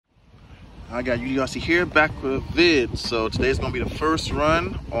I got UDRC here, back with a vid. So today's gonna be the first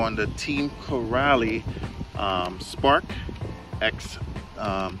run on the TEAMCORALLY Spark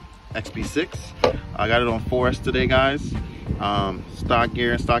XB6. I got it on 4S today, guys. Stock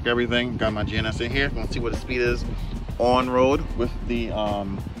gear and stock everything. Got my GNS in here. Gonna see what the speed is on road with the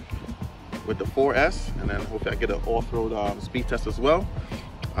 4S, and then hopefully I get an off-road speed test as well.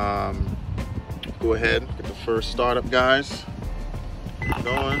 Go ahead, get the first startup, guys. Keep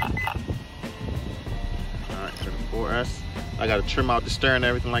going. Alright, for the 4S. I gotta trim out the steering and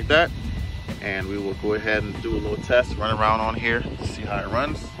everything like that. And we will go ahead and do a little test, run around on here to see how it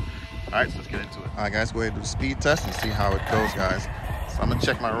runs. Alright, so let's get into it. Alright guys, go ahead and do the speed test and see how it goes, guys. So I'm gonna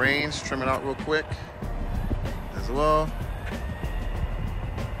check my range, trim it out real quick as well.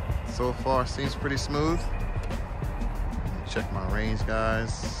 So far seems pretty smooth. Check my range,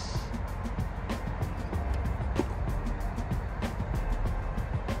 guys.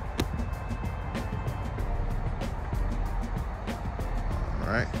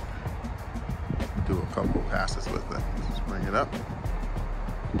 Alright, do a couple passes with it. Just bring it up.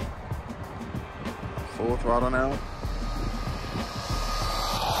 Full throttle now.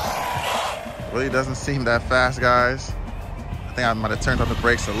 Really doesn't seem that fast, guys. I think I might have turned on the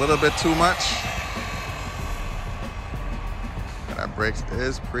brakes a little bit too much. And that brakes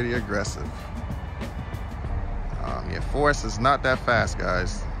is pretty aggressive. Yeah, 4S is not that fast,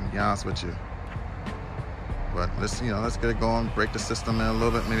 guys. To be honest with you. But let's get it going, break the system in a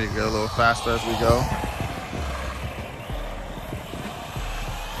little bit, maybe get a little faster as we go.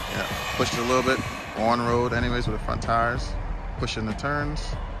 Yeah, pushed it a little bit on road anyways with the front tires, pushing the turns.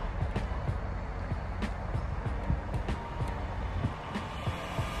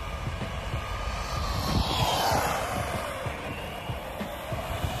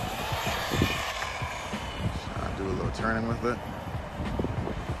 Trying to do a little turning with it.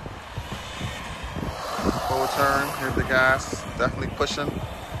 Forward turn, hit the gas, definitely pushing.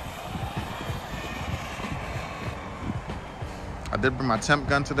 I did bring my temp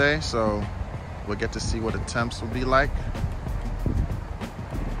gun today, so we'll get to see what the temps will be like.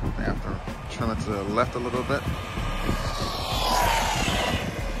 I have to trim it to the left a little bit.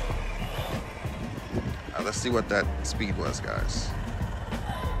 Let's see what that speed was, guys.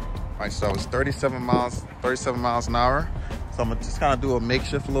 Alright, so it's 37 miles an hour. So I'm gonna just kind of do a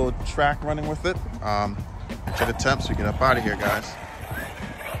makeshift little track running with it. Check the temps, we get up out of here, guys.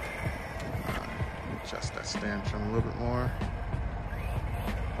 Adjust that stand trim a little bit more.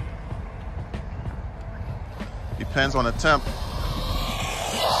 Depends on the temp.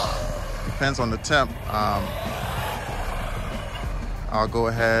 Depends on the temp. I'll go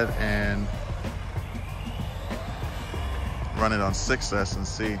ahead and run it on 6S and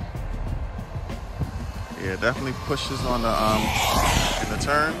see. Yeah, definitely pushes on the in the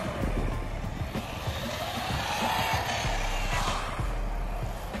turn.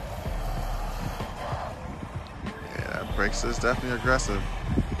 Brakes is definitely aggressive.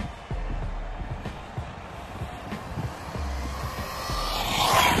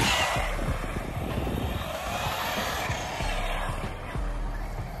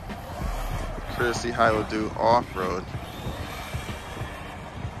 Curious to see how it'll do off-road.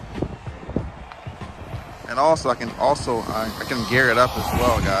 And also I can gear it up as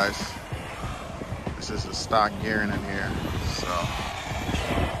well, guys. This is the stock gearing in here, so.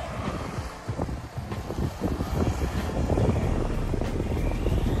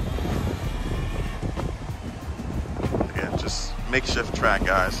 Makeshift track,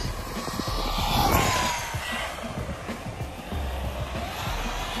 guys.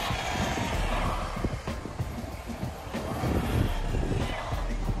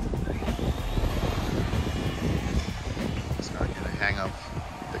 Just gotta get a hang of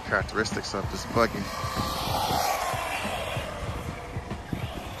the characteristics of this buggy.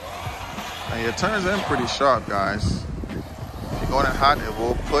 Now it turns in pretty sharp, guys. If you're going in hot, it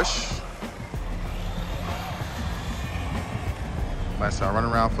will push. So I'll run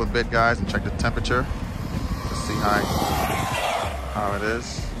around for a bit, guys, and check the temperature to see how it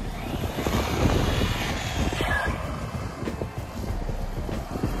is.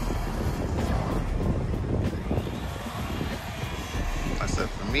 Like I said,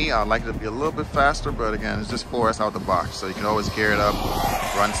 for me, I'd like it to be a little bit faster, but again, it's just 4S out the box, so you can always gear it up,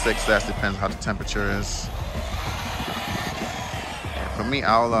 run 6S, depends on how the temperature is. And for me,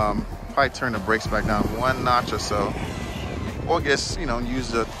 I'll probably turn the brakes back down 1 notch or so. Or just,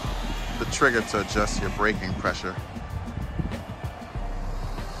 use the trigger to adjust your braking pressure.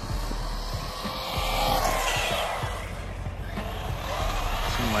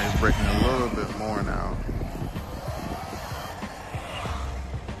 Seems like it's braking a little bit more now.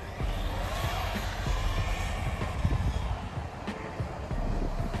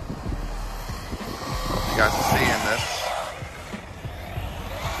 guys are seeing this.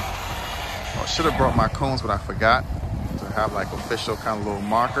 I should have brought my cones, but I forgot to have like official kind of little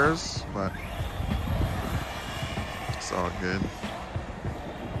markers, but it's all good.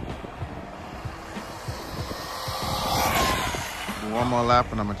 One more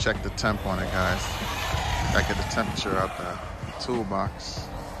lap and I'm gonna check the temp on it, guys. I get the temperature out the toolbox.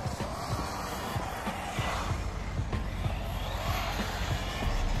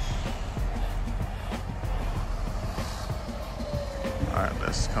 All right,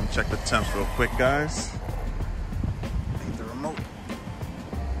 let's come check the temps real quick, guys. Need the remote.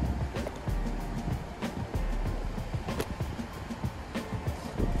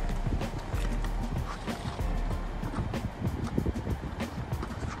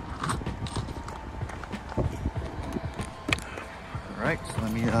 All right, so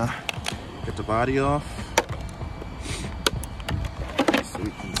let me get the body off so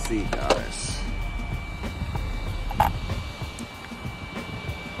we can see, guys.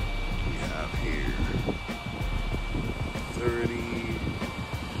 We have here 30.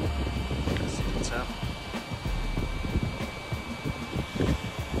 Let's see the temp.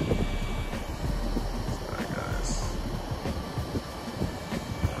 Sorry, guys.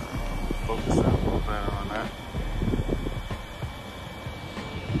 Focus out a little better on that.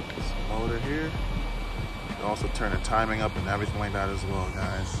 Motor here. You can also turn the timing up and everything like that as well,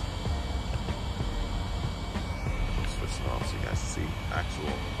 guys. Switch it off so you guys see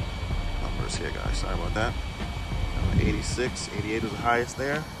actual numbers here, guys. Sorry about that. 86, 88 is the highest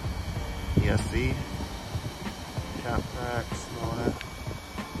there. ESC, cap packs, and all that.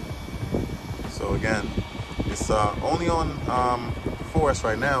 So again, it's only on 4S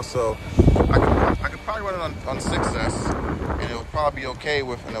right now, so I could probably run it on 6S. And it'll probably be okay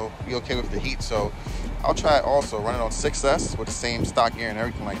with, the heat. So I'll try it also, run it on 6S with the same stock gear and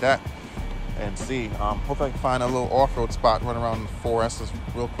everything like that, and see. Hopefully I can find a little off-road spot, run around the 4S's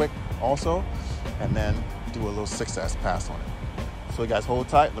real quick also, and then do a little 6S pass on it. So you guys hold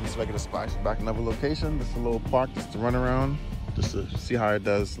tight. Let me see if I get a spot back in another location. Just a little park just to run around, just to see how it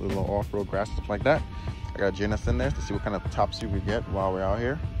does, a little off-road grass, stuff like that. I got JNS in there to see what kind of top speed we get while we're out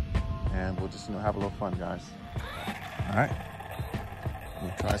here, and we'll just have a little fun, guys. All right,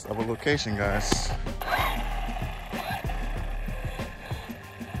 we'll try this other location, guys.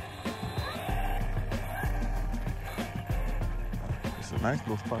 It's a nice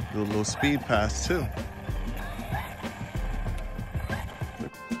little speed pass too.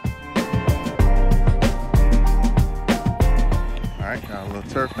 All right, got a little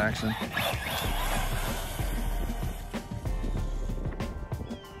turf action.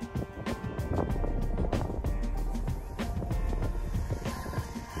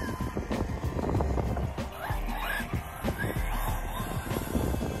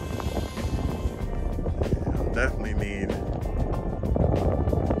 Definitely need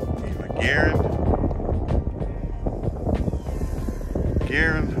either gearing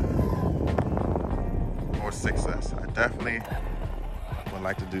or 6S. I definitely would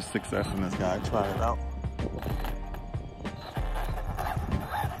like to do 6S in this guy. Try it out.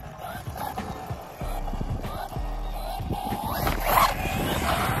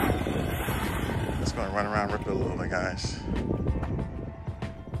 Just gonna run around, rip it a little bit, guys.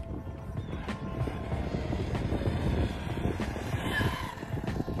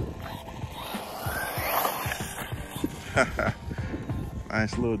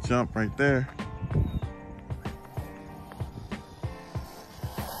 Nice little jump right there.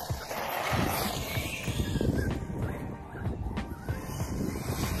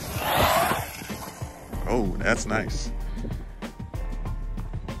 Oh, that's nice.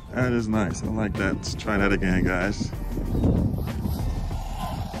 That is nice. I like that. Let's try that again, guys.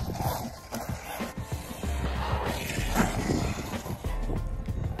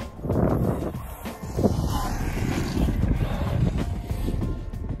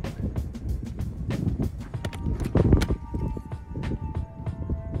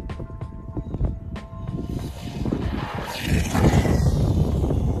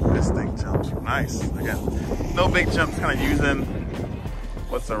 Nice. Again, no big jumps, kind of using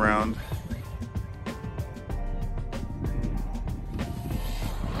what's around.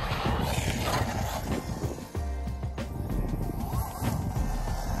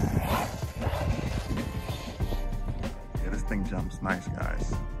 Yeah, this thing jumps nice,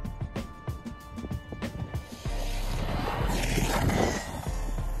 guys.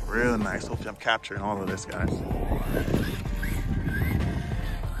 Real nice. Hopefully I'm capturing all of this, guys.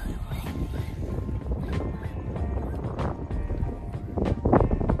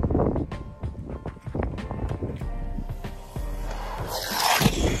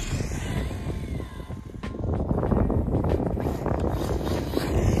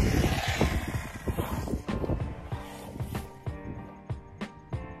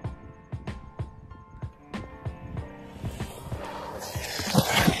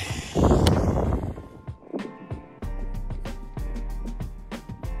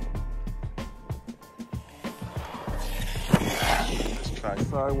 side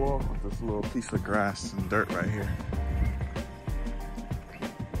sidewalk with this little piece of grass and dirt right here.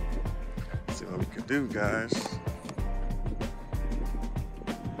 Let's see what we can do, guys.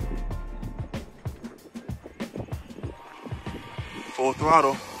 Full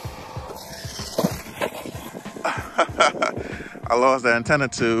throttle. I lost the antenna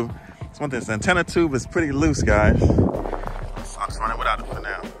tube. It's one thing, this antenna tube is pretty loose, guys. So I'm just running without it for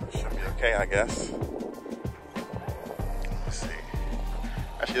now. Should be okay, I guess. Let's see.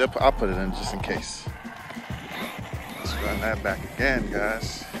 Actually, I'll put it in just in case. Let's run that back again,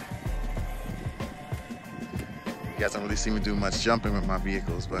 guys. You guys don't really see me do much jumping with my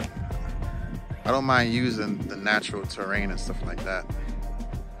vehicles, but I don't mind using the natural terrain and stuff like that.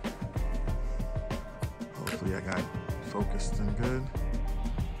 Hopefully I got it focused and good.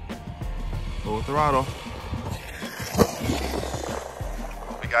 Full throttle.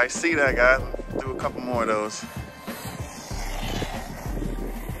 Hope you guys see that, guys. Do a couple more of those.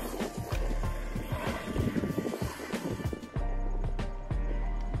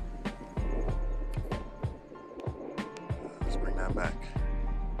 Let's bring that back.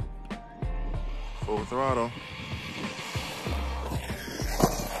 Full throttle.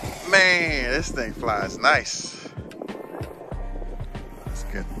 Man, this thing flies nice. Let's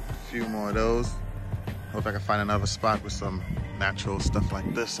get a few more of those. Hope I can find another spot with some natural stuff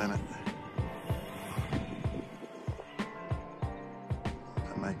like this in it.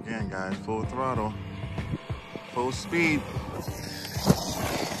 Come back again, guys. Full throttle. Full speed.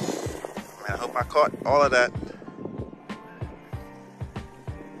 Man, I hope I caught all of that.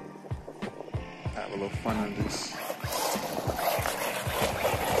 Have a little fun on this.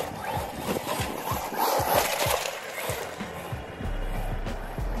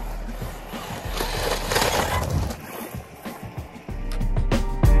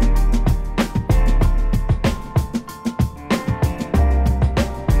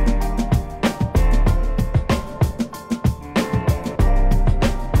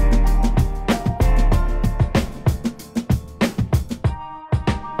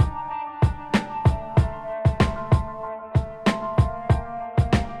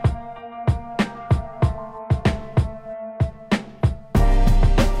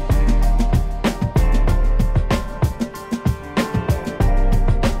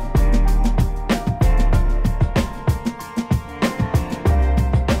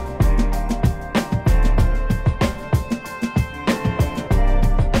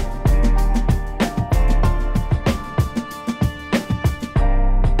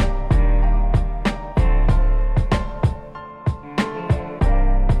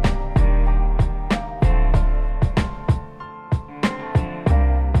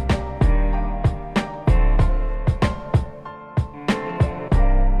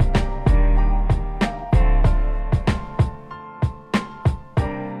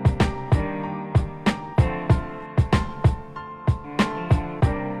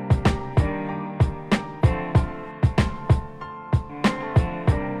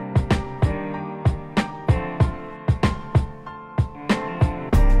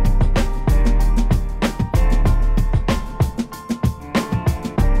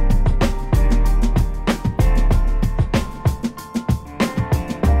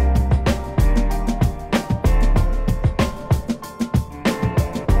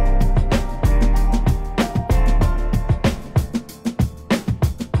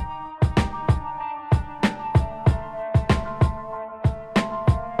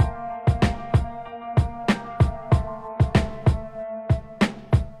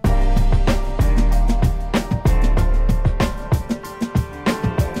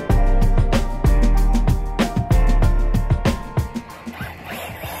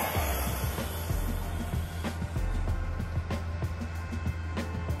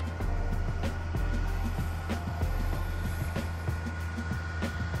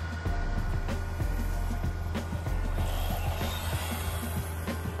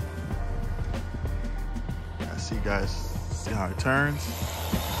 See, guys, see how it turns.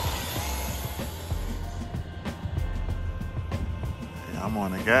 Yeah, I'm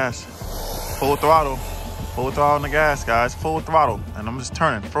on the gas. Full throttle on the gas, guys. Full throttle, and I'm just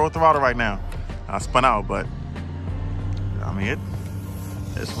turning full throttle right now. I spun out, but I mean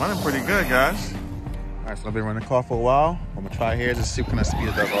it's running pretty good, guys. All right, so I've been running the car for a while. I'm gonna try here just see what kind of speed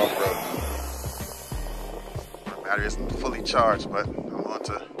it does off road. My battery isn't fully charged, but I'm going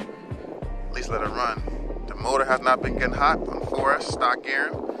to at least let it run. The motor has not been getting hot on 4S stock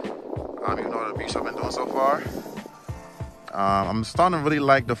gearing, even though the abuse I've been doing so far. I'm starting to really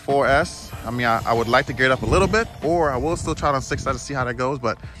like the 4S. I mean, I would like to gear it up a little bit, or I will still try it on 6S to see how that goes,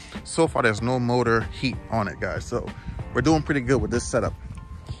 but so far there's no motor heat on it, guys. So we're doing pretty good with this setup.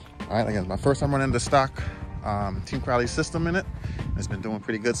 All right, again, my first time running the stock TEAMCORALLY system in it. It's been doing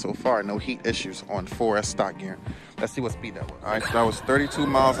pretty good so far. No heat issues on 4S stock gear. Let's see what speed that was. All right, so that was 32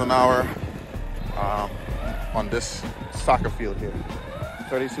 miles an hour on this soccer field here.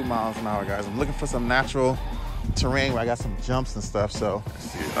 32 miles an hour, guys. I'm looking for some natural terrain where I got some jumps and stuff. So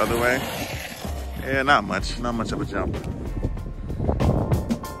let's see the other way. Yeah, not much of a jump.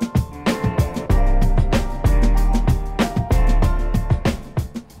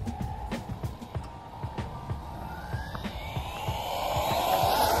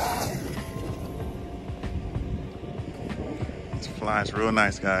 This flies real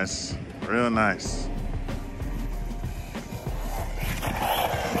nice, guys. Real nice.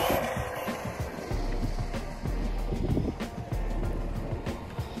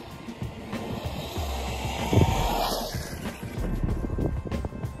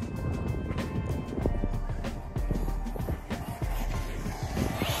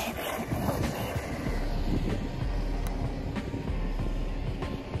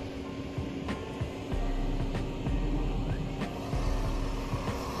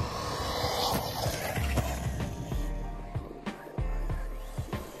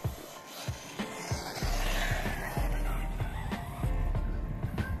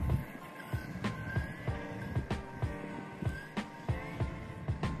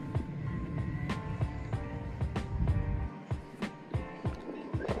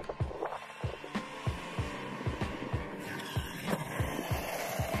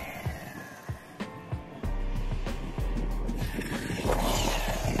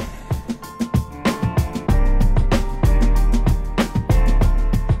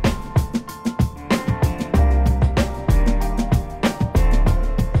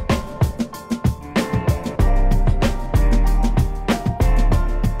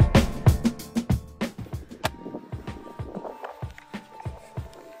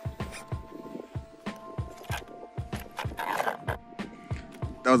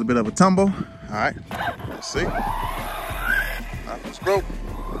 That was a bit of a tumble. All right, let's see. Nothing's broke.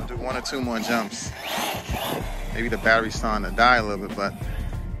 We'll do 1 or 2 more jumps. Maybe the battery's starting to die a little bit, but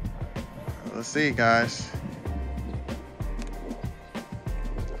let's see, guys.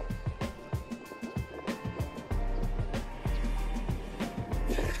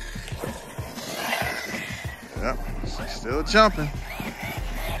 Yep, she's still jumping.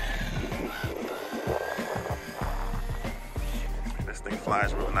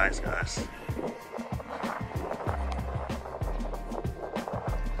 Flies real nice, guys.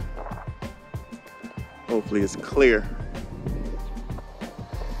 Hopefully it's clear.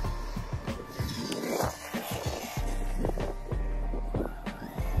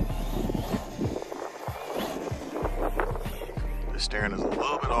 The steering is a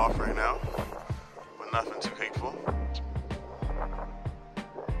little bit off right now, but nothing too hateful.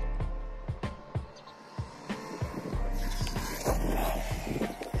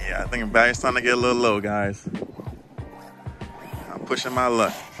 Yeah, I think the battery's starting to get a little low, guys. I'm pushing my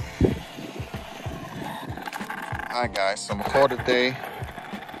luck. All right, guys, so I'm gonna call it a day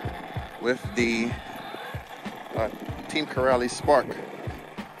with the TEAMCORALLY Spark.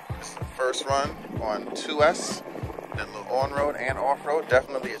 This is the first run on 2S. Did a little on-road and off-road.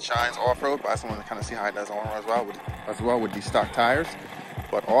 Definitely it shines off-road, but I just want to kind of see how it does on-road as well with these stock tires.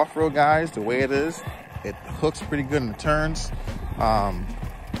 But off-road, guys, the way it is, it hooks pretty good in the turns.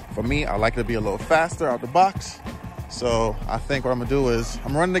 For me, I like it to be a little faster out the box. So I think what I'm gonna do is,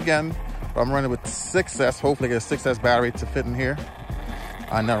 I'm running again, but I'm running with 6S. Hopefully get a 6S battery to fit in here.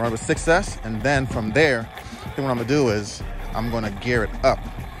 And then run with 6S, and then from there, I think what I'm gonna do is, I'm gonna gear it up.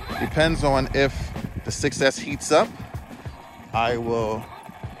 Depends on if the 6S heats up, I will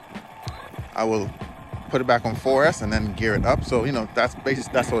put it back on 4S and then gear it up. So, you know, that's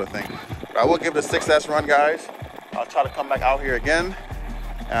basically that sort of thing. But I will give the 6S run, guys. I'll try to come back out here again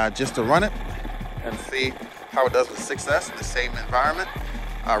just to run it and see how it does with 6S in the same environment.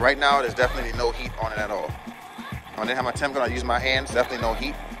 Right now, there's definitely no heat on it at all. I didn't have my temp gun, I used my hands, definitely no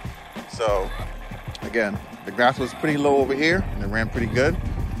heat. So, again, the grass was pretty low over here and it ran pretty good,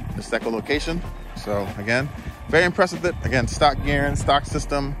 the second location. So, again, very impressed with it. Again, stock gearing, stock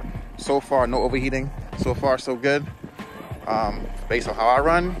system. So far, no overheating. So far, so good. Based on how I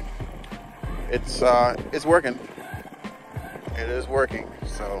run, it's working. It is working.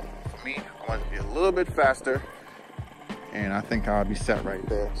 So for me, I want it to be a little bit faster, and I think I'll be set right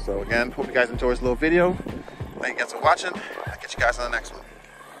there. So again, hope you guys enjoyed this little video. Thank you guys for watching. I'll catch you guys on the next one.